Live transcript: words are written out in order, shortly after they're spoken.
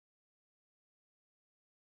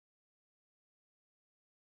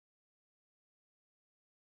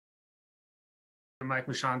Mike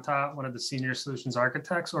Mouchantat, one of the senior solutions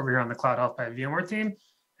architects over here on the CloudHealth by VMware team.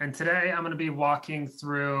 And today I'm going to be walking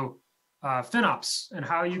through FinOps and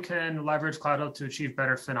how you can leverage CloudHealth to achieve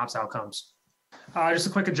better FinOps outcomes. Just a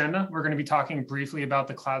quick agenda. We're going to be talking briefly about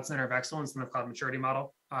the Cloud Center of Excellence and the Cloud Maturity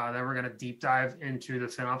Model. Then we're going to deep dive into the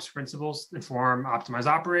FinOps principles, inform, optimize,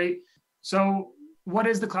 operate. So what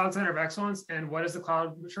is the Cloud Center of Excellence and what is the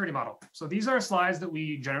Cloud Maturity Model? So these are slides that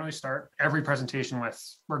we generally start every presentation with,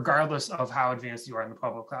 regardless of how advanced you are in the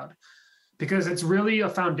public cloud, because it's really a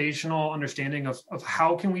foundational understanding of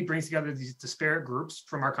how can we bring together these disparate groups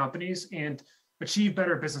from our companies and achieve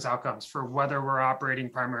better business outcomes for whether we're operating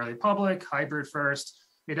primarily public, hybrid first,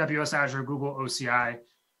 AWS, Azure, Google, OCI.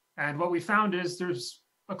 And what we found is there's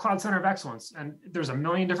a Cloud Center of Excellence, and there's a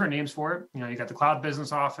million different names for it. You got the Cloud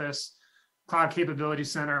Business Office, Cloud Capability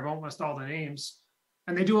Center, I won't list all the names.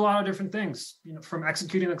 And they do a lot of different things, from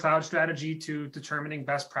executing the cloud strategy to determining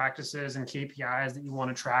best practices and KPIs that you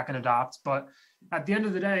want to track and adopt. But at the end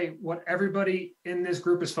of the day, what everybody in this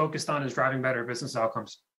group is focused on is driving better business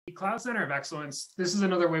outcomes. The Cloud Center of Excellence, this is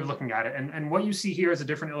another way of looking at it. And what you see here is a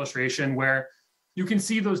different illustration where you can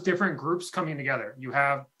see those different groups coming together. You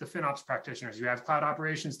have the FinOps practitioners, you have cloud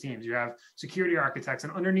operations teams, you have security architects,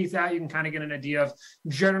 and underneath that, you can kind of get an idea of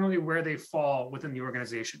generally where they fall within the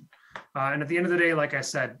organization. And at the end of the day, like I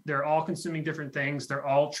said, they're all consuming different things. They're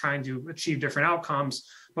all trying to achieve different outcomes,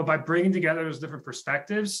 but by bringing together those different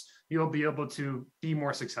perspectives, you'll be able to be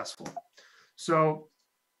more successful. So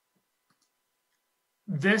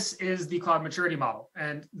this is the cloud maturity model.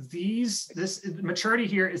 And this maturity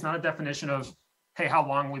here is not a definition of, hey, how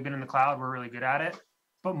long we've been in the cloud, we're really good at it,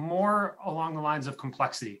 but more along the lines of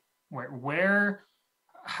complexity,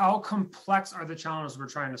 how complex are the challenges we're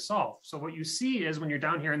trying to solve? So what you see is when you're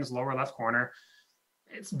down here in this lower left corner,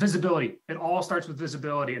 it's visibility. It all starts with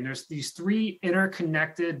visibility. And there's these three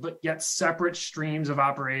interconnected, but yet separate streams of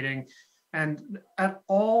operating. And at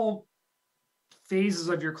all phases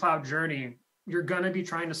of your cloud journey, you're going to be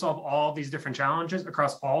trying to solve all these different challenges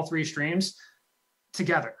across all three streams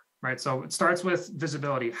together. Right. So it starts with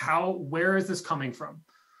visibility. Where is this coming from?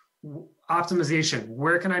 Optimization.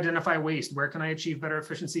 Where can I identify waste? Where can I achieve better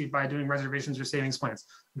efficiency by doing reservations or savings plans?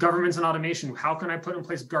 Governance and automation. How can I put in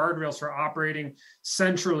place guardrails for operating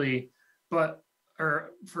centrally,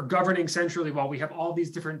 or for governing centrally while we have all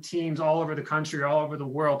these different teams all over the country, all over the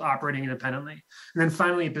world operating independently? And then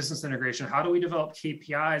finally, business integration. How do we develop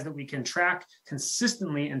KPIs that we can track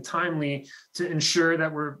consistently and timely to ensure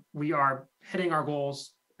that we are hitting our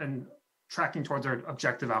goals and tracking towards our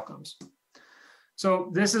objective outcomes?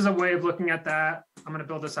 So this is a way of looking at that. I'm going to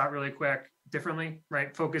build this out really quick, differently,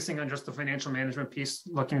 right? Focusing on just the financial management piece,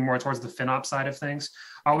 looking more towards the FinOps side of things,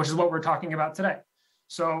 which is what we're talking about today.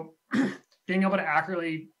 So being able to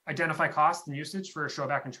accurately identify cost and usage for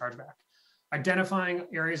showback and chargeback, identifying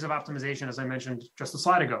areas of optimization, as I mentioned just a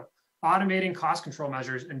slide ago, automating cost control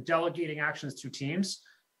measures and delegating actions to teams,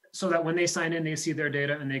 so that when they sign in, they see their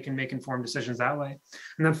data and they can make informed decisions that way.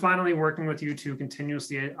 And then finally, working with you to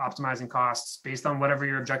continuously optimizing costs based on whatever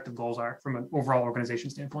your objective goals are from an overall organization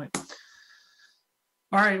standpoint.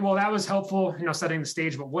 All right, well, that was helpful, setting the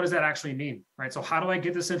stage, but what does that actually mean, right? So how do I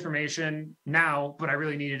get this information now, but I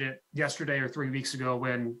really needed it yesterday or 3 weeks ago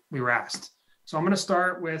when we were asked? So I'm going to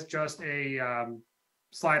start with just a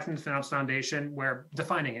slide from the FinOps Foundation where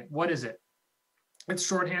defining it. What is it? It's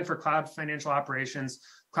shorthand for cloud financial operations,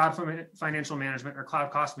 cloud financial management, or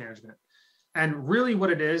cloud cost management. And really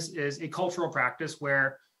what it is a cultural practice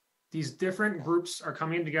where these different groups are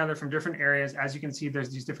coming together from different areas. As you can see,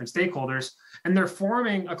 there's these different stakeholders, and they're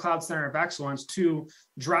forming a Cloud Center of Excellence to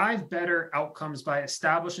drive better outcomes by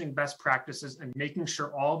establishing best practices and making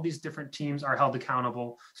sure all of these different teams are held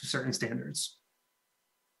accountable to certain standards.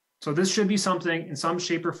 So this should be something in some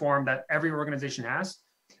shape or form that every organization has.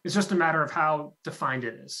 It's just a matter of how defined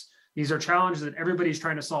it is. These are challenges that everybody's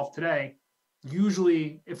trying to solve today.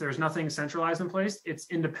 Usually, if there's nothing centralized in place, it's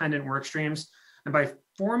independent work streams. And by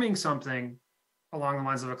forming something along the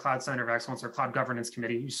lines of a Cloud Center of Excellence or Cloud Governance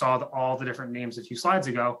Committee, you saw all the different names a few slides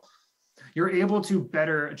ago, you're able to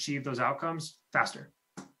better achieve those outcomes faster.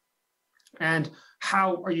 And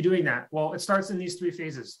how are you doing that? Well, it starts in these three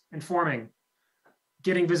phases: informing,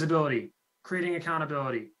 getting visibility, creating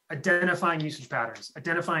accountability, identifying usage patterns,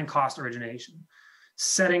 identifying cost origination,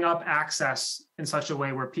 setting up access in such a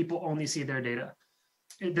way where people only see their data.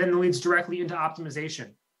 It then leads directly into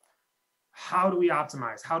optimization. How do we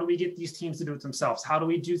optimize? How do we get these teams to do it themselves? How do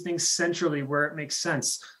we do things centrally where it makes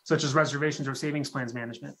sense, such as reservations or savings plans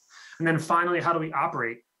management? And then finally, how do we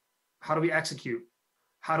operate? How do we execute?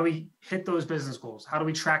 How do we hit those business goals? How do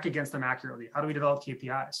we track against them accurately? How do we develop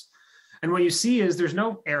KPIs? And what you see is there's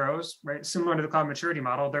no arrows, right? Similar to the cloud maturity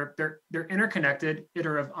model, they're interconnected,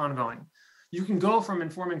 iterative, ongoing. You can go from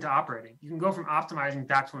informing to operating. You can go from optimizing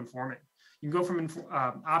back to informing. You can go from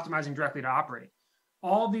optimizing directly to operate.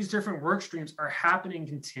 All these different work streams are happening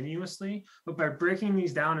continuously, but by breaking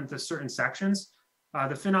these down into certain sections,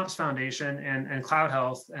 the FinOps Foundation and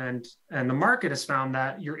CloudHealth and the market has found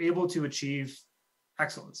that you're able to achieve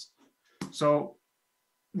excellence. So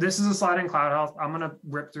this is a slide in CloudHealth. I'm going to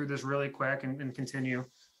rip through this really quick and continue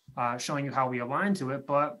showing you how we align to it.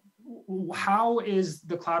 But how is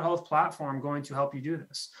the CloudHealth platform going to help you do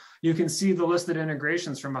this? You can see the listed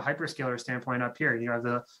integrations from a hyperscaler standpoint up here. You have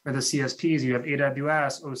the CSPs, you have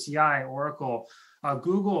AWS, OCI, Oracle,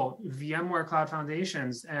 Google, VMware Cloud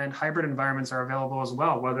Foundations, and hybrid environments are available as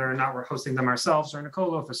well, whether or not we're hosting them ourselves or in a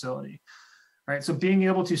colo facility, right? So being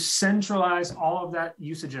able to centralize all of that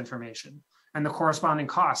usage information and the corresponding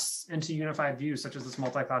costs into unified views, such as this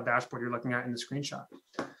multi-cloud dashboard you're looking at in the screenshot.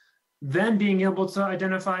 Then being able to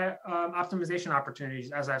identify optimization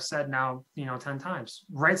opportunities, as I've said now, 10 times,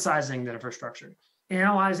 right-sizing the infrastructure,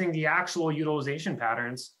 analyzing the actual utilization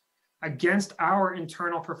patterns against our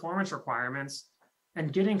internal performance requirements,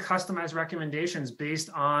 and getting customized recommendations based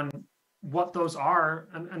on what those are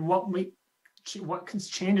and what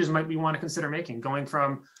changes might we want to consider making, going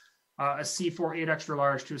from a C4 8 extra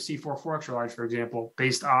large to a C4 4 extra large, for example,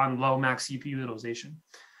 based on low max CPU utilization.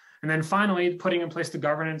 And then finally, putting in place the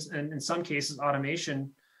governance and in some cases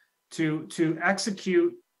automation to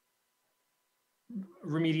execute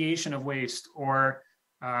remediation of waste or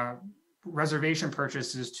reservation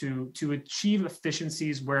purchases to achieve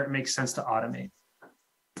efficiencies where it makes sense to automate.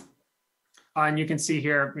 And you can see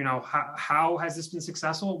here, how has this been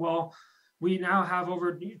successful? Well, we now have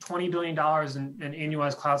over $20 billion in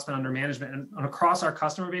annualized cloud spend under management, and across our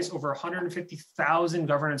customer base, over 150,000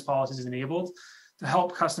 governance policies enabled to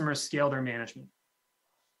help customers scale their management.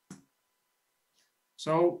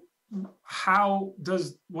 So how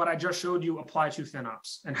does what I just showed you apply to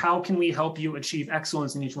FinOps? And how can we help you achieve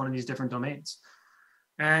excellence in each one of these different domains?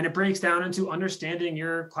 And it breaks down into understanding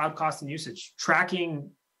your cloud cost and usage,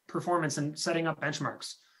 tracking performance and setting up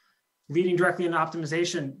benchmarks, leading directly into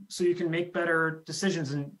optimization so you can make better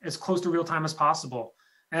decisions and as close to real time as possible,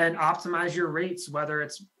 and optimize your rates, whether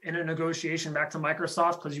it's in a negotiation back to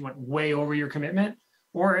Microsoft because you went way over your commitment,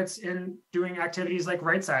 or it's in doing activities like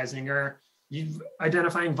right sizing or you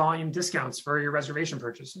identifying volume discounts for your reservation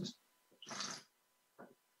purchases.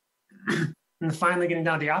 And finally, getting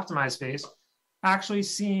down to the optimized phase, actually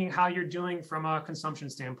seeing how you're doing from a consumption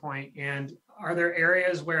standpoint, and are there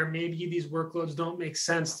areas where maybe these workloads don't make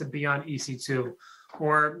sense to be on EC2,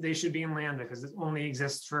 or they should be in Lambda because it only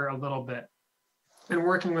exists for a little bit. And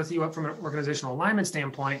working with you up from an organizational alignment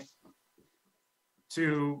standpoint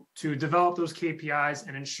to develop those KPIs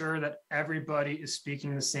and ensure that everybody is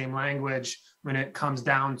speaking the same language when it comes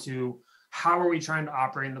down to how are we trying to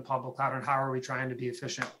operate in the public cloud and how are we trying to be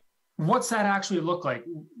efficient. What's that actually look like?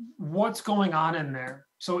 What's going on in there?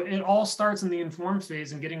 So it all starts in the informed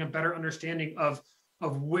phase and getting a better understanding of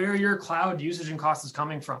where your cloud usage and cost is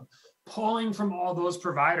coming from, pulling from all those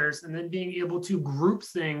providers, and then being able to group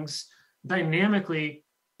things dynamically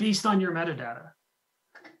based on your metadata.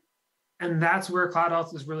 And that's where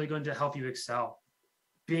CloudHealth is really going to help you excel.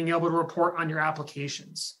 Being able to report on your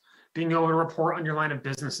applications, being able to report on your line of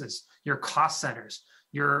businesses, your cost centers,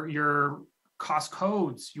 your cost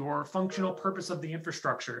codes, your functional purpose of the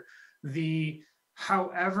infrastructure,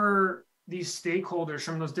 however these stakeholders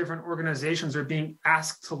from those different organizations are being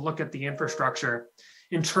asked to look at the infrastructure,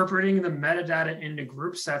 interpreting the metadata into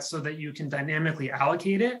group sets so that you can dynamically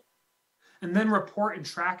allocate it, and then report and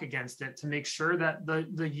track against it to make sure that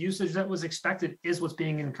the usage that was expected is what's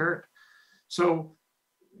being incurred. So,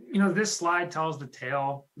 this slide tells the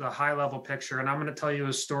tale, the high level picture, and I'm going to tell you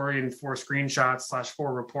a story in 4 screenshots /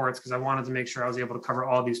 4 reports because I wanted to make sure I was able to cover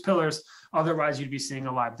all these pillars. Otherwise, you'd be seeing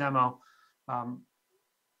a live demo.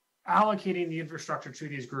 Allocating the infrastructure to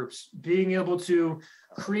these groups, being able to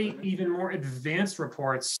create even more advanced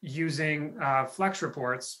reports using Flex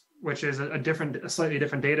reports, which is a slightly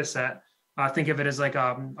different data set. Think of it as like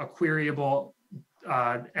a queryable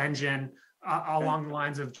engine along the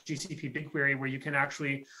lines of GCP BigQuery, where you can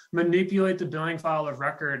actually manipulate the billing file of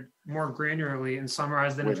record more granularly and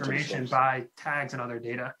summarize that information by tags and other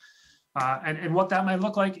data. And what that might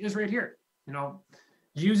look like is right here.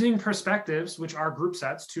 Using perspectives, which are group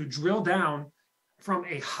sets, to drill down from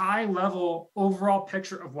a high level overall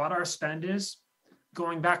picture of what our spend is,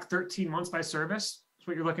 going back 13 months by service. That's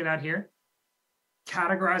what you're looking at here.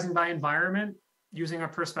 Categorizing by environment using a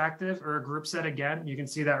perspective or a group set again. You can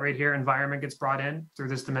see that right here, environment gets brought in through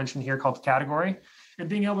this dimension here called category, and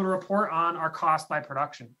being able to report on our cost by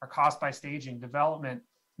production, our cost by staging, development,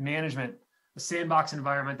 management, the sandbox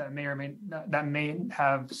environment that may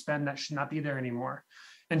have spend that should not be there anymore,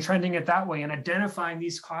 and trending it that way and identifying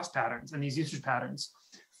these cost patterns and these usage patterns,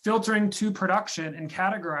 filtering to production and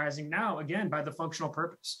categorizing now again by the functional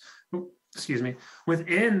purpose,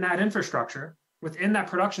 within that infrastructure, within that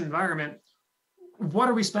production environment. What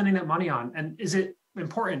are we spending that money on? And is it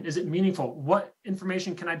important? Is it meaningful? What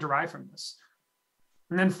information can I derive from this?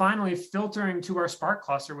 And then finally, filtering to our Spark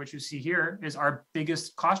cluster, which you see here is our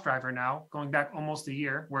biggest cost driver now, going back almost a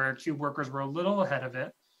year, where Cube workers were a little ahead of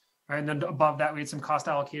it. Right? And then above that, we had some cost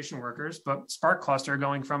allocation workers, but Spark cluster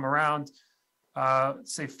going from around,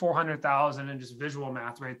 say 400,000 in just visual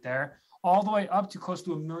math right there, all the way up to close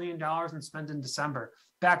to $1 million in spend in December,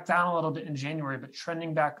 back down a little bit in January, but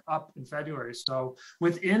trending back up in February. So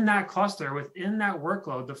within that cluster, within that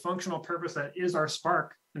workload, the functional purpose that is our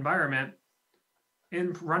Spark environment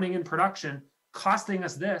in running in production, costing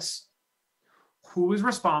us this, who is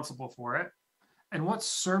responsible for it, and what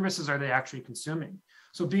services are they actually consuming?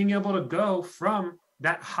 So being able to go from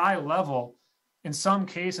that high level, in some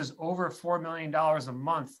cases over $4 million a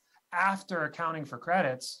month after accounting for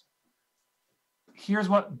credits, here's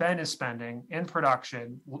what Ben is spending in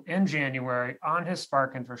production in January on his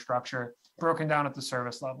Spark infrastructure, broken down at the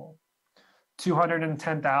service level.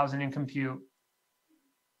 210,000 in compute,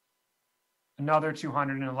 another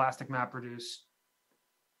 200 in Elastic MapReduce,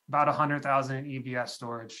 about 100,000 in EBS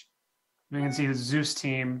storage. You can see the Zeus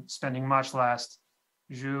team spending much less,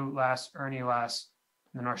 Zhu less, Ernie less,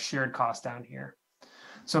 and then our shared cost down here.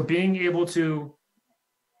 So being able to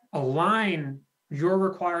align your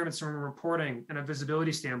requirements from a reporting and a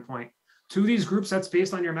visibility standpoint to these group sets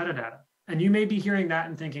based on your metadata. And you may be hearing that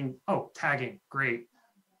and thinking, oh, tagging, great.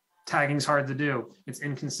 Tagging's hard to do. It's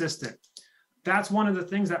inconsistent. That's one of the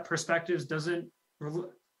things that Perspectives doesn't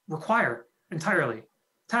require entirely.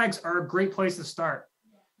 Tags are a great place to start,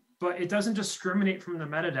 but it doesn't discriminate from the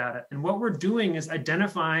metadata. And what we're doing is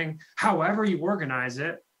identifying however you organize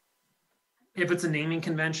it, if it's a naming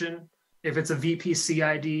convention, if it's a VPC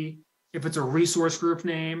ID, if it's a resource group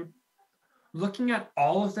name, looking at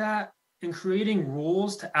all of that and creating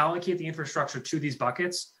rules to allocate the infrastructure to these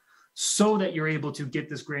buckets so that you're able to get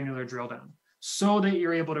this granular drill down, so that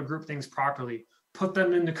you're able to group things properly, put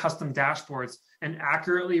them into custom dashboards and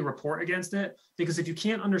accurately report against it. Because if you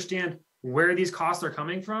can't understand where these costs are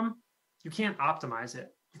coming from, you can't optimize it.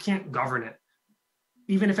 You can't govern it.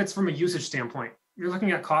 Even if it's from a usage standpoint, you're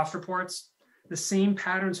looking at cost reports. The same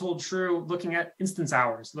patterns hold true looking at instance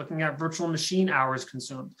hours, looking at virtual machine hours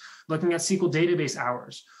consumed, looking at SQL database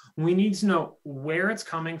hours. We need to know where it's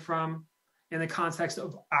coming from in the context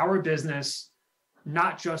of our business,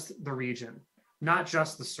 not just the region, not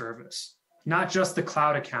just the service, not just the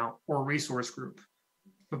cloud account or resource group,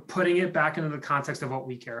 but putting it back into the context of what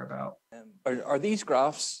we care about. Are these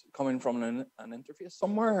graphs coming from an interface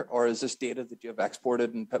somewhere, or is this data that you have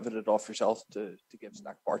exported and pivoted off yourself to give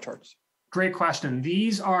stacked bar charts? Great question.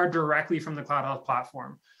 These are directly from the CloudHealth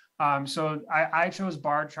platform. So I chose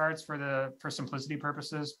bar charts for simplicity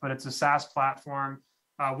purposes, but it's a SaaS platform.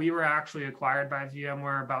 We were actually acquired by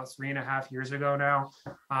VMware about 3.5 years ago now.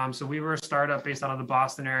 So we were a startup based out of the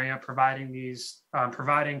Boston area,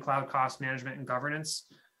 providing cloud cost management and governance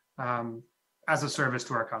as a service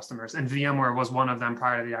to our customers. And VMware was one of them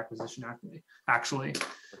prior to the acquisition, actually.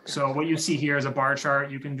 So what you see here is a bar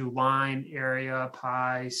chart. You can do line, area,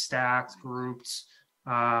 pie, stacked, grouped,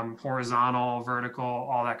 horizontal, vertical,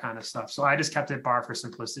 all that kind of stuff. So I just kept it bar for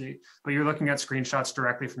simplicity, but you're looking at screenshots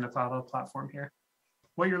directly from the CloudHealth platform here.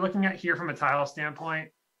 What you're looking at here from a tile standpoint,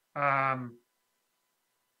 the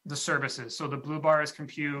services. So the blue bar is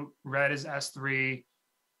compute, red is S3.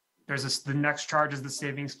 The next charge is the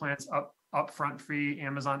savings plans, upfront fee,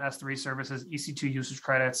 Amazon S3 services, EC2 usage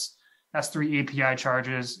credits, S3 API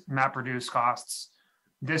charges, MapReduce costs.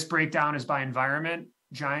 This breakdown is by environment.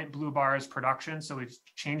 Giant blue bar is production. So we've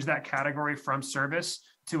changed that category from service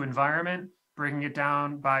to environment, breaking it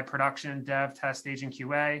down by production, dev, test, stage, and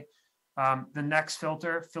QA. The next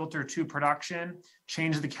filter to production,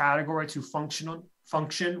 change the category to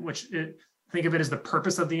function, which think of it as the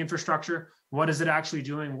purpose of the infrastructure. What is it actually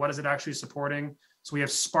doing? What is it actually supporting? So we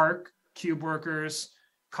have Spark, Cube workers,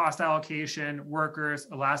 cost allocation, workers,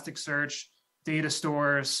 Elasticsearch, data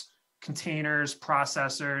stores, containers,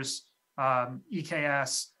 processors,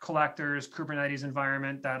 EKS, collectors, Kubernetes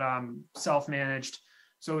environment that self-managed.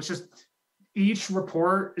 So it's just each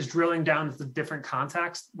report is drilling down to the different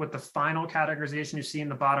context with the final categorization you see in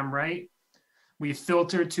the bottom right. We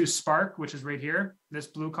filtered to Spark, which is right here, this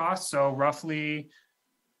blue cost. So roughly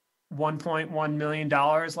 $1.1 million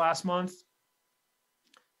last month.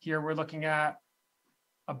 Here we're looking at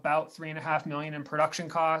about $3.5 million in production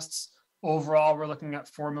costs. Overall, we're looking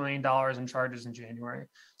at $4 million in charges in January.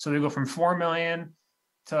 So we go from 4 million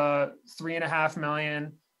to 3.5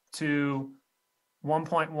 million to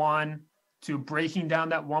 1.1 to breaking down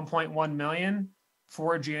that 1.1 million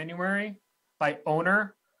for January by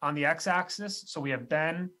owner on the x-axis. So we have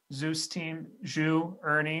Ben, Zeus team, Zhu,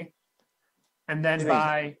 Ernie, and then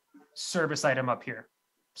by service item up here.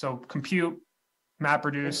 So compute,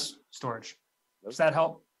 MapReduce, storage. Does that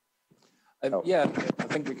help? Yeah, I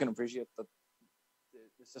think we can appreciate that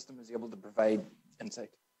the system is able to provide insight.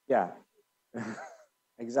 Yeah,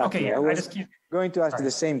 exactly. Okay, yeah, I was going to ask you the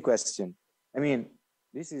same question. I mean,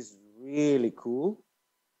 this is really cool,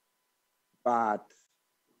 but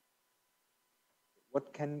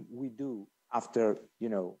what can we do after,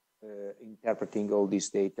 interpreting all this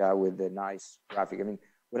data with a nice graphic? I mean,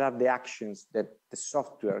 what are the actions that the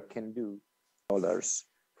software can do dollars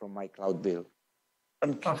from my cloud bill?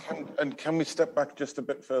 And can we step back just a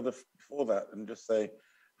bit further before that and just say,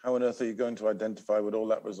 how on earth are you going to identify what all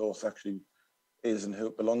that resource actually is and who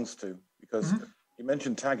it belongs to? Because you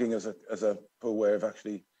mentioned tagging as a poor way of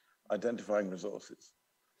actually identifying resources.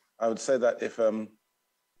 I would say that if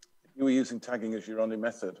you were using tagging as your only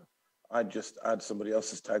method, I'd just add somebody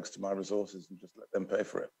else's tags to my resources and just let them pay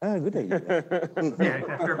for it. Oh, good idea.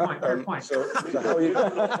 Yeah, fair point. Fair point. So how are you?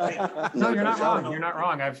 No, you're not wrong. You're not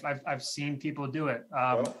wrong. I've seen people do it.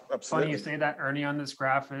 Funny you say that. Ernie on this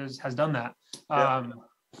graph has done that.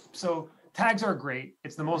 So tags are great.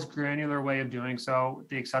 It's the most granular way of doing so. With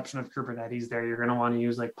the exception of Kubernetes, there you're going to want to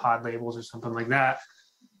use like pod labels or something like that.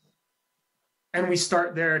 And we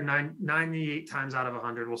start there 98 times out of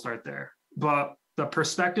 100. We'll start there, but the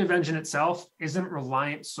perspective engine itself isn't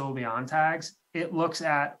reliant solely on tags. It looks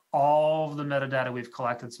at all of the metadata we've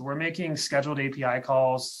collected. So we're making scheduled API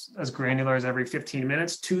calls as granular as every 15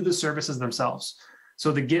 minutes to the services themselves.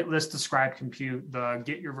 So the get list describe compute, the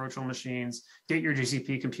get your virtual machines, get your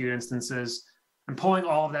GCP compute instances, and pulling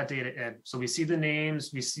all of that data in. So we see the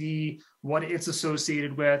names, we see what it's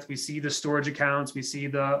associated with, we see the storage accounts, we see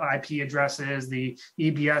the IP addresses, the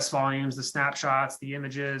EBS volumes, the snapshots, the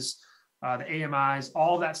images, the AMIs,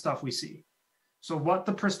 all that stuff we see. So what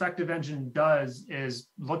the perspective engine does is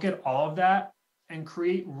look at all of that and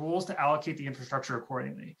create rules to allocate the infrastructure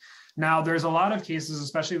accordingly. Now, there's a lot of cases,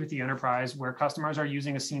 especially with the enterprise, where customers are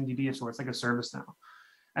using a CMDB of sorts, like a ServiceNow.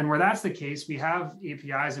 And where that's the case, we have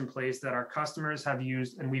APIs in place that our customers have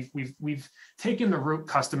used, and we've taken the root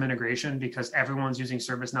custom integration because everyone's using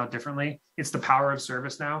ServiceNow differently. It's the power of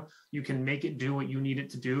ServiceNow. You can make it do what you need it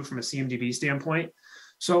to do from a CMDB standpoint.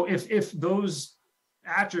 So if those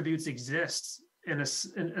attributes exist in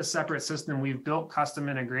a separate system, we've built custom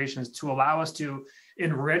integrations to allow us to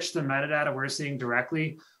enrich the metadata we're seeing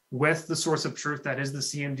directly with the source of truth that is the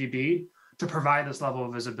CMDB to provide this level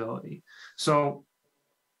of visibility. So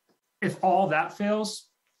if all that fails,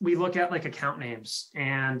 we look at like account names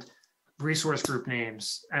and resource group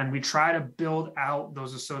names, and we try to build out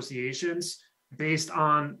those associations based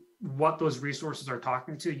on what those resources are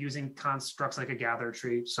talking to using constructs like a gather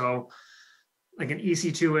tree. So like an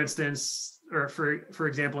EC2 instance, or for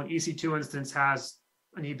example, an EC2 instance has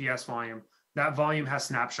an EBS volume. That volume has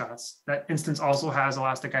snapshots. That instance also has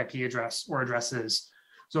elastic IP address or addresses.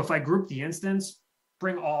 So if I group the instance,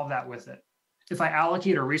 bring all of that with it. If I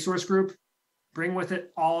allocate a resource group, bring with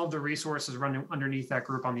it all of the resources running underneath that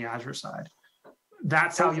group on the Azure side.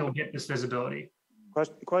 That's how you'll get this visibility.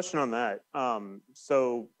 Question on that.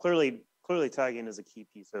 So clearly tagging is a key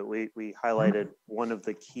piece. So we highlighted one of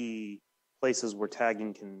the key places where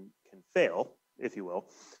tagging can fail, if you will.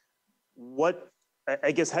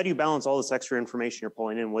 I guess, how do you balance all this extra information you're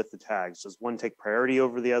pulling in with the tags? Does one take priority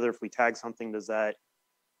over the other? If we tag something, does that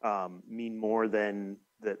mean more than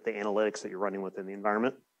the analytics that you're running within the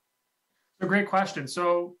environment? A great question.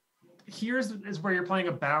 So here's where you're playing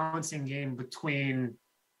a balancing game between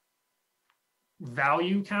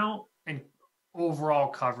value count and overall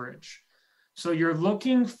coverage. So you're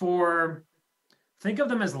looking for, think of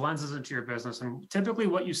them as lenses into your business. And typically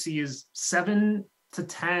what you see is 7 to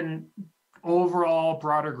 10 overall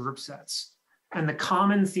broader group sets. And the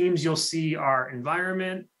common themes you'll see are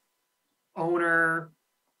environment, owner,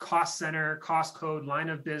 cost center, cost code, line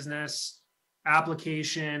of business,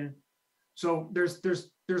 application. So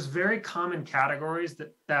there's very common categories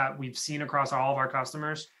that we've seen across all of our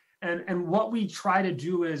customers. And what we try to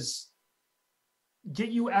do is get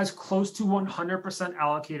you as close to 100%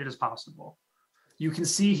 allocated as possible. You can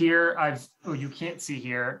see here, you can't see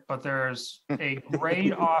here, but there's a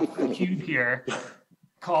grayed off cube here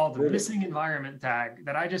called missing environment tag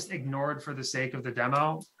that I just ignored for the sake of the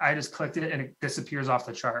demo. I just clicked it and it disappears off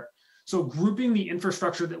the chart. So grouping the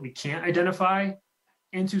infrastructure that we can't identify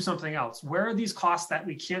into something else. Where are these costs that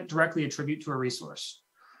we can't directly attribute to a resource?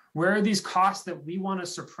 Where are these costs that we want to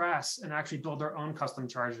suppress and actually build our own custom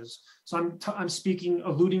charges? So I'm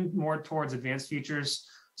alluding more towards advanced features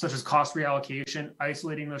such as cost reallocation,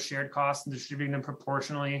 isolating those shared costs and distributing them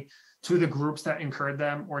proportionally to the groups that incurred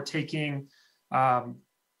them, or taking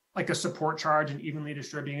like a support charge and evenly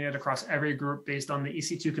distributing it across every group based on the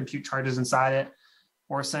EC2 compute charges inside it,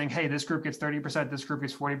 or saying, hey, this group gets 30%, this group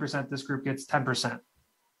gets 40%, this group gets 10%,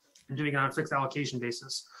 and doing it on a fixed allocation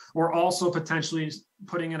basis. Or also potentially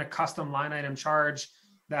putting in a custom line item charge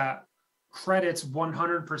that credits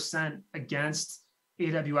 100% against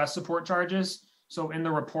AWS support charges. So in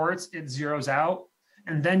the reports, it zeroes out.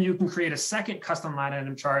 And then you can create a second custom line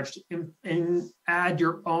item charge and add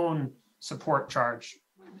your own support charge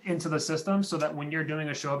into the system, so that when you're doing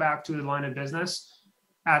a show back to the line of business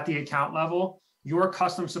at the account level, your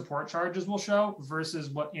custom support charges will show versus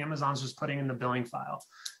what Amazon's just putting in the billing file.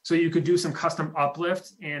 So you could do some custom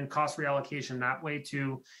uplift and cost reallocation that way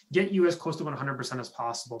to get you as close to 100% as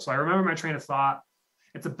possible. So I remember my train of thought.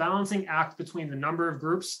 It's a balancing act between the number of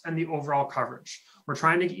groups and the overall coverage. We're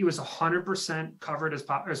trying to get you as 100% covered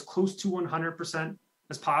as close to 100%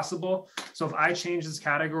 as possible. So if I change this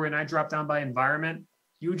category and I drop down by environment,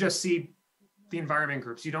 you just see the environment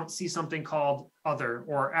groups. You don't see something called other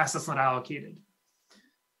or assets not allocated.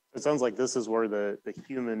 It sounds like this is where the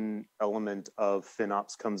human element of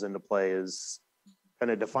FinOps comes into play, is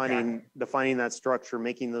kind of defining that structure,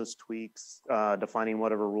 making those tweaks, defining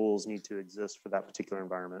whatever rules need to exist for that particular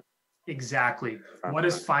environment. Exactly. What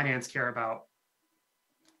does finance care about?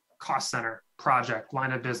 Cost center, project,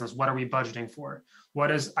 line of business. What are we budgeting for? What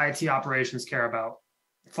does IT operations care about?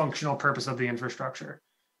 Functional purpose of the infrastructure.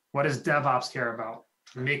 What does DevOps care about?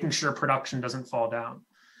 Making sure production doesn't fall down.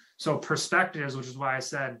 So perspectives, which is why I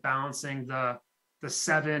said balancing the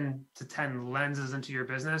 7 to 10 lenses into your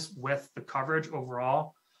business with the coverage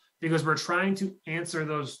overall, because we're trying to answer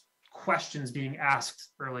those questions being asked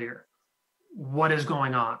earlier. What is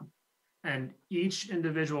going on? And each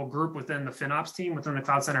individual group within the FinOps team, within the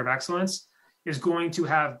Cloud Center of Excellence, is going to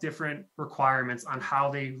have different requirements on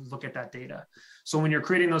how they look at that data. So when you're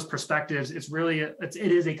creating those perspectives, it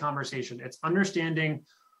is a conversation. It's understanding,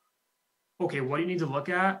 okay, what do you need to look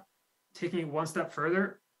at? Taking it one step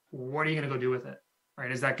further, what are you going to go do with it?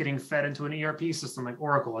 Right? Is that getting fed into an ERP system like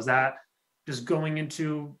Oracle? Is that just going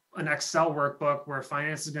into an Excel workbook where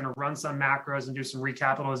finance is going to run some macros and do some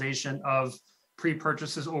recapitalization of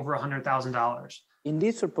pre-purchases over $100,000? In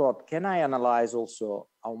this report, can I analyze also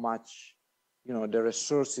how much the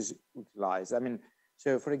resources utilized? I mean,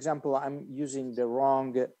 so for example, I'm using the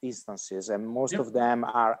wrong instances and most of them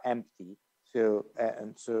are empty. So,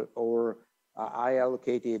 I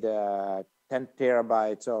allocated 10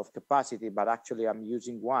 terabytes of capacity, but actually I'm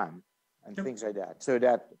using one and things like that. So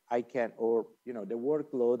that I can, the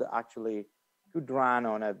workload actually could run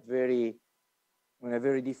on a very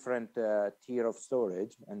different tier of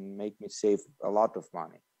storage and make me save a lot of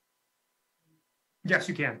money. Yes,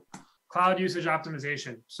 you can. Cloud usage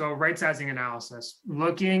optimization. So right-sizing analysis,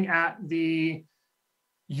 looking at the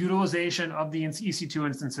utilization of the EC2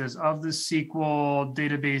 instances of the SQL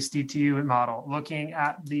database DTU model, looking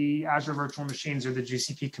at the Azure virtual machines or the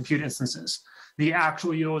GCP compute instances, the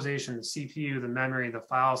actual utilization, the CPU, the memory, the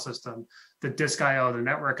file system, the disk IO, the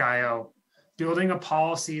network IO, building a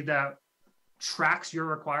policy that tracks your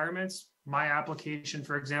requirements. My application,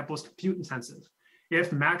 for example, is compute intensive.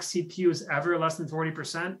 If max CPU is ever less than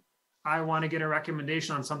 40%, I want to get a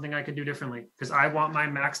recommendation on something I could do differently, because I want my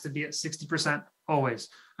max to be at 60% always.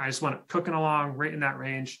 I just want it cooking along right in that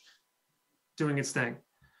range, doing its thing.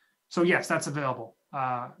 So yes, that's available.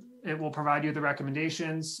 It will provide you the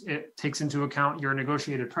recommendations. It takes into account your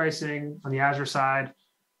negotiated pricing on the Azure side,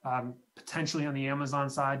 potentially on the Amazon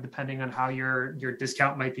side, depending on how your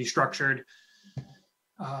discount might be structured.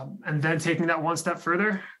 And then taking that one step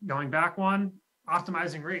further, going back one,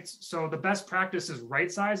 optimizing rates. So the best practice is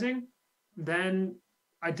right sizing, then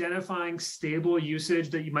identifying stable usage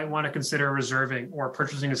that you might want to consider reserving or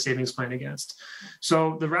purchasing a savings plan against.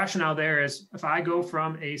 So the rationale there is, if I go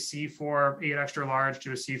from a C4 8 extra large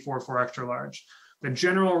to a C4 4 extra large, the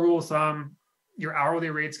general rule of thumb, your hourly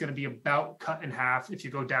rate is going to be about cut in half if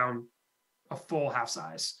you go down a full half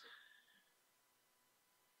size.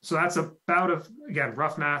 So that's about, again,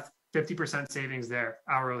 rough math, 50% savings there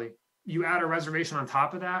hourly. You add a reservation on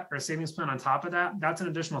top of that, or a savings plan on top of that, that's an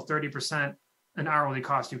additional 30% an hourly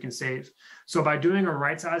cost you can save. So by doing a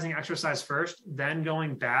right sizing exercise first, then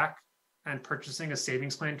going back and purchasing a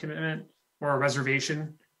savings plan commitment or a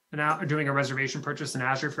reservation, and doing a reservation purchase in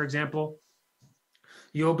Azure, for example,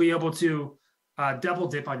 you'll be able to double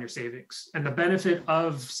dip on your savings. And the benefit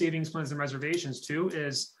of savings plans and reservations too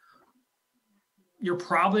is you're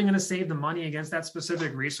probably going to save the money against that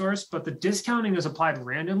specific resource, but the discounting is applied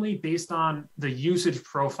randomly based on the usage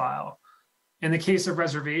profile. In the case of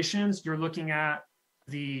reservations, you're looking at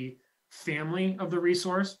the family of the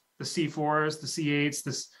resource, the C4s, the C8s,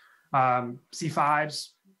 the C5s,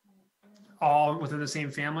 all within the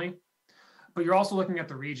same family. But you're also looking at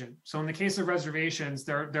the region. So in the case of reservations,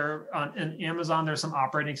 they're on in Amazon, there's some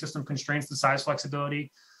operating system constraints to size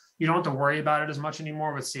flexibility. You don't have to worry about it as much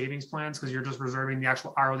anymore with savings plans because you're just reserving the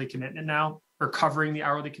actual hourly commitment now, or covering the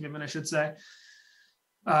hourly commitment, I should say.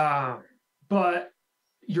 But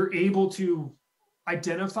you're able to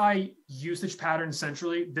identify usage patterns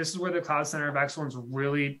centrally. This is where the Cloud Center of Excellence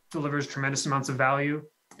really delivers tremendous amounts of value,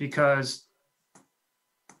 because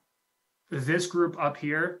this group up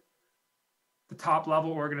here, the top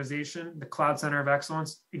level organization, the Cloud Center of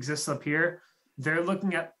Excellence exists up here. They're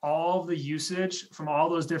looking at all the usage from all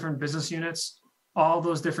those different business units, all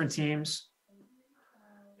those different teams,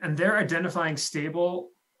 and they're identifying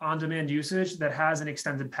stable on-demand usage that has an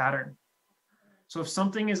extended pattern. So if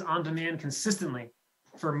something is on demand consistently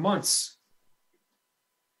for months,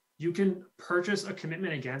 you can purchase a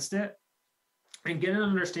commitment against it and get an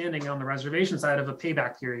understanding on the reservation side of a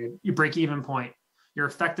payback period, your break-even point, your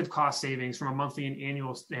effective cost savings from a monthly and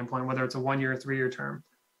annual standpoint, whether it's a 1 year or 3 year term.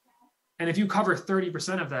 And if you cover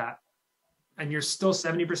 30% of that and you're still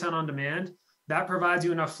 70% on demand, that provides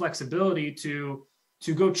you enough flexibility to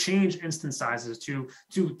go change instance sizes, to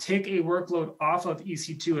take a workload off of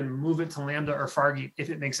EC2 and move it to Lambda or Fargate if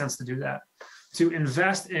it makes sense to do that, to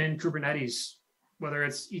invest in Kubernetes, whether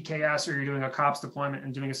it's EKS or you're doing a COPS deployment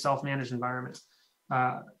and doing a self-managed environment,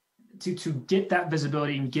 to get that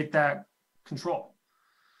visibility and get that control.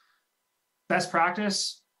 Best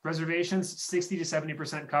practice, reservations, 60 to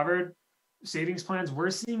 70% covered. Savings plans, we're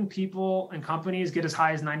seeing people and companies get as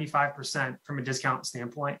high as 95% from a discount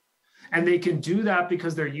standpoint. And they can do that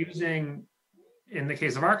because they're using, in the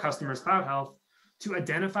case of our customers, CloudHealth, to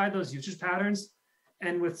identify those usage patterns.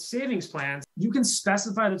 And with savings plans, you can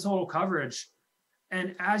specify the total coverage.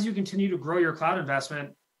 And as you continue to grow your cloud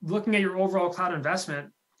investment, looking at your overall cloud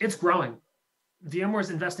investment, it's growing. VMware is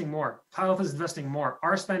investing more. CloudHealth is investing more.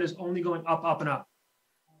 Our spend is only going up, up, and up.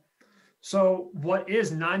 So what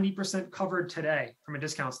is 90% covered today from a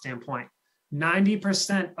discount standpoint?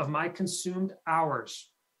 90% of my consumed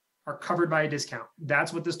hours are covered by a discount.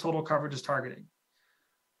 That's what this total coverage is targeting.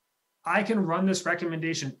 I can run this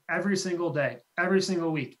recommendation every single day, every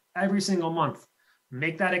single week, every single month,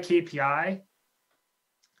 make that a KPI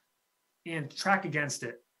and track against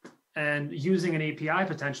it. And using an API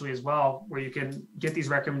potentially as well, where you can get these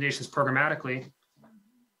recommendations programmatically,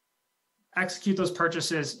 execute those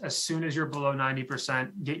purchases as soon as you're below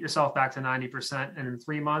 90%, get yourself back to 90%. And in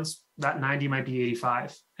 3 months, that 90 might be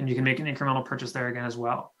 85. And you can make an incremental purchase there again as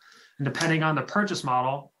well. And depending on the purchase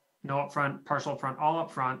model, no upfront, partial upfront, all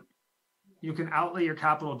upfront, you can outlay your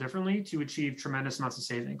capital differently to achieve tremendous amounts of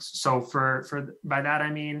savings. So by that, I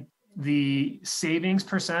mean the savings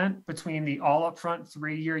percent between the all upfront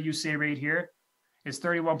 3-year USAA rate here is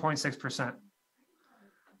 31.6%.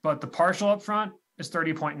 But the partial upfront is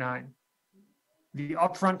 30.9. The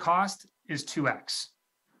upfront cost is 2x.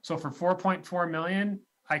 So for 4.4 million,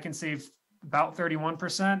 I can save about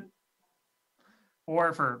 31%.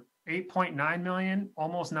 Or for 8.9 million,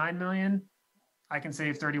 almost 9 million, I can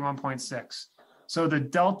save 31.6. So the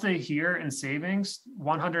delta here in savings,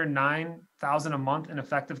 109,000 a month in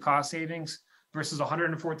effective cost savings versus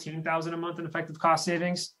 114,000 a month in effective cost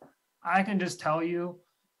savings. I can just tell you,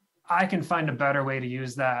 I can find a better way to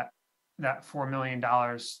use that $4 million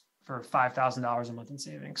for $5,000 a month in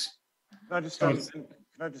savings. Can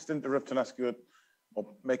I just interrupt and ask you or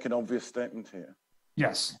make an obvious statement here?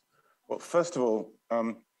 Yes. Well, first of all,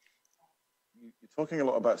 you're talking a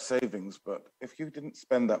lot about savings, but if you didn't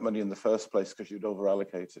spend that money in the first place because you'd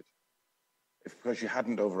over-allocated, because you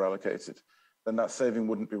hadn't over-allocated, then that saving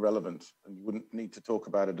wouldn't be relevant and you wouldn't need to talk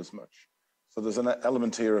about it as much. So there's an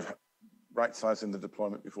element here of right-sizing the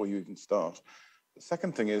deployment before you even start. The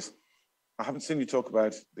second thing is, I haven't seen you talk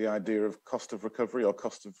about the idea of cost of recovery or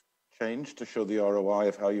cost of change to show the ROI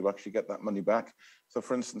of how you actually get that money back. So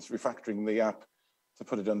for instance, refactoring the app to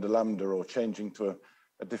put it under Lambda or changing to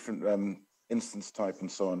a different instance type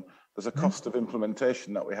and so on. There's a cost of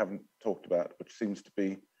implementation that we haven't talked about, which seems to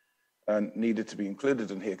be needed to be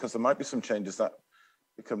included in here, because there might be some changes that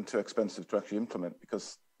become too expensive to actually implement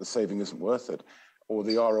because the saving isn't worth it, or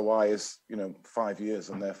the ROI is, 5 years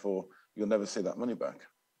and therefore you'll never see that money back.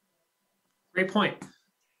 Great point,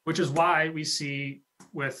 which is why we see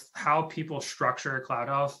with how people structure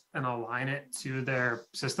CloudHealth and align it to their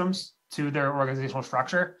systems, to their organizational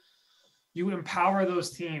structure, you empower those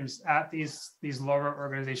teams at these lower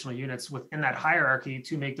organizational units within that hierarchy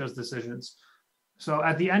to make those decisions. So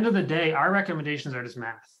at the end of the day, our recommendations are just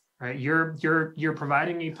math, right? You're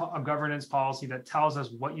providing a governance policy that tells us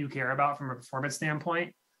what you care about from a performance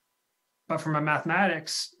standpoint. But from a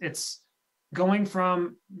mathematics, it's going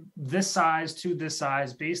from this size to this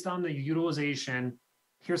size based on the utilization.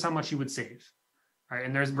 Here's how much you would save, right?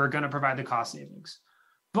 And we're going to provide the cost savings.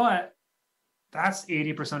 But that's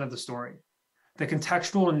 80% of the story. The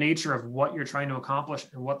contextual nature of what you're trying to accomplish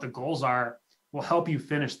and what the goals are will help you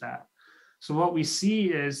finish that. So what we see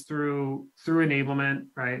is through enablement,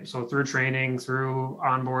 right? So through training, through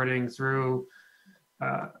onboarding, through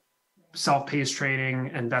self-paced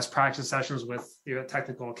training and best practice sessions with the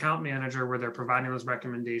technical account manager where they're providing those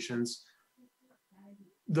recommendations.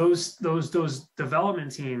 Those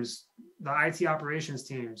development teams, the IT operations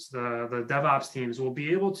teams, the DevOps teams will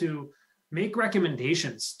be able to make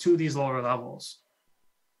recommendations to these lower levels.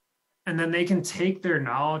 And then they can take their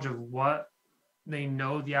knowledge of what they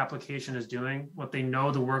know the application is doing, what they know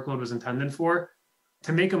the workload was intended for,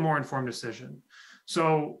 to make a more informed decision.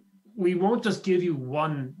 So we won't just give you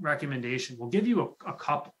one recommendation. We'll give you a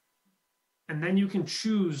couple. And then you can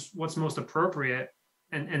choose what's most appropriate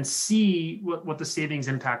and see what the savings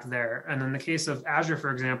impact there. And in the case of Azure,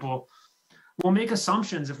 for example, we'll make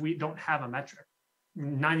assumptions if we don't have a metric.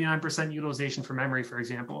 99% utilization for memory, for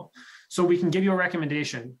example. So we can give you a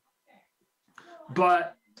recommendation,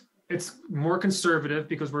 but it's more conservative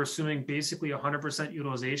because we're assuming basically 100%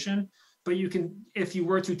 utilization. But you can, if you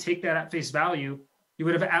were to take that at face value, you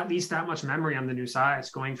would have at least that much memory on the new size,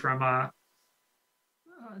 going from a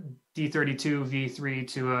D32 V3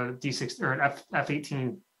 to a D6 or an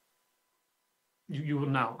F18. You will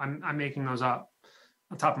know. I'm making those up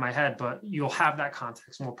on top of my head, but you'll have that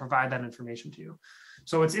context and we'll provide that information to you.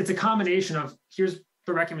 So it's a combination of here's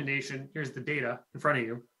the recommendation, here's the data in front of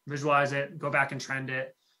you, visualize it, go back and trend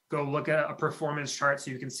it, go look at a performance chart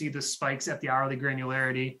so you can see the spikes at the hourly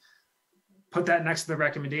granularity, put that next to the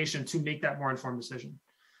recommendation to make that more informed decision.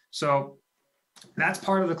 So that's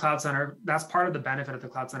part of the Cloud Center. That's part of the benefit of the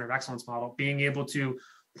Cloud Center of Excellence model, being able to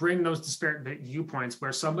bring those disparate viewpoints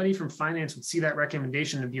where somebody from finance would see that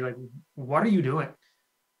recommendation and be like, what are you doing?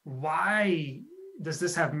 Why does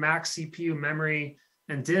this have max CPU, memory,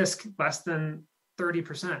 and disk less than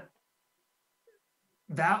 30%?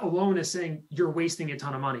 That alone is saying you're wasting a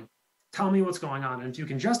ton of money. Tell me what's going on. And if you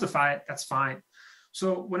can justify it, that's fine.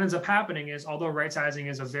 So what ends up happening is, although right sizing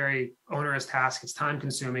is a very onerous task, it's time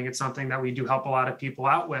consuming, it's something that we do help a lot of people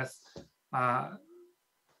out with.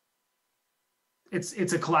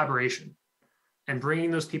 It's a collaboration and bringing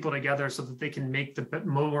those people together so that they can make the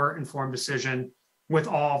more informed decision with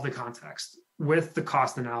all of the context, with the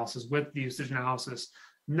cost analysis, with the usage analysis,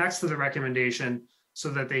 next to the recommendation, so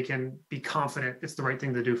that they can be confident it's the right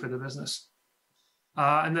thing to do for the business.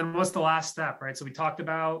 And then what's the last step, right? So we talked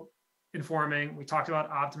about informing, we talked about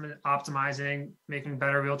optimizing, making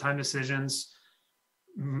better real-time decisions,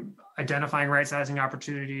 identifying right-sizing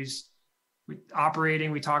opportunities. We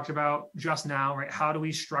talked about just now, right? How do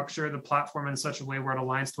we structure the platform in such a way where it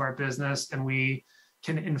aligns to our business and we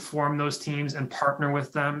can inform those teams and partner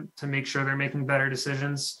with them to make sure they're making better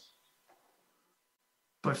decisions?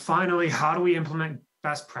 But finally, how do we implement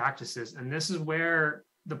best practices? And this is where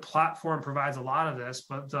the platform provides a lot of this,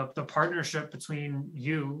 but the partnership between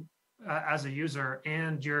you as a user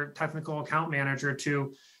and your technical account manager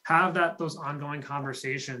to have those ongoing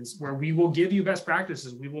conversations where we will give you best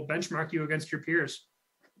practices. We will benchmark you against your peers,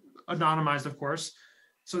 anonymized, of course,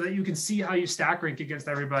 so that you can see how you stack rank against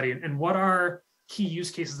everybody and what are key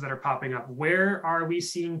use cases that are popping up. Where are we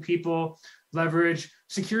seeing people leverage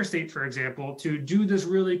secure state, for example, to do this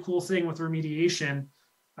really cool thing with remediation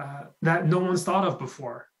that no one's thought of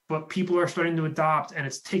before, but people are starting to adopt and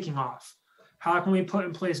it's taking off? How can we put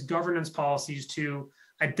in place governance policies to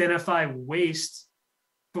identify waste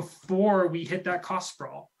before we hit that cost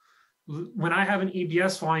sprawl? When I have an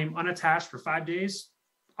EBS volume unattached for 5 days,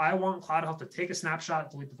 I want CloudHealth to take a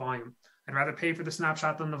snapshot, delete the volume. I'd rather pay for the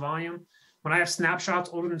snapshot than the volume. When I have snapshots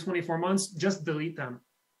older than 24 months, just delete them.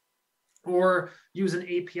 Or use an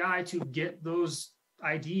API to get those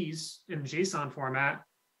IDs in JSON format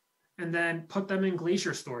and then put them in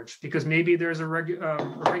Glacier storage, because maybe there's a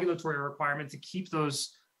regulatory requirement to keep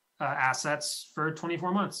those assets for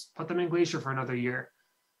 24 months. Put them in Glacier for another year.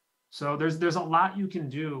 So there's a lot you can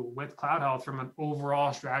do with CloudHealth from an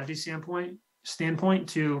overall strategy standpoint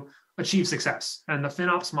to achieve success. And the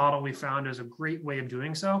FinOps model we found is a great way of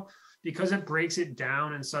doing so because it breaks it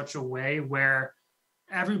down in such a way where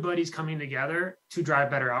everybody's coming together to drive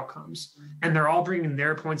better outcomes. And they're all bringing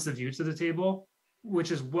their points of view to the table, which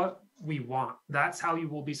is what we want. That's how you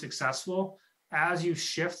will be successful as you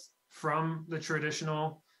shift from the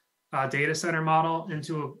traditional data center model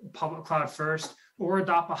into a public cloud first, or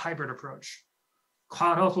adopt a hybrid approach.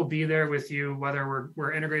 CloudHealth will be there with you, whether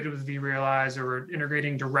we're integrated with vRealize or we're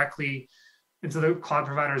integrating directly into the cloud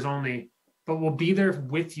providers only, but we'll be there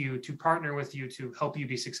with you to partner with you to help you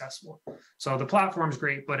be successful. So the platform's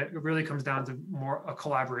great, but it really comes down to more a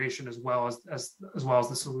collaboration as well as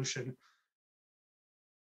the solution.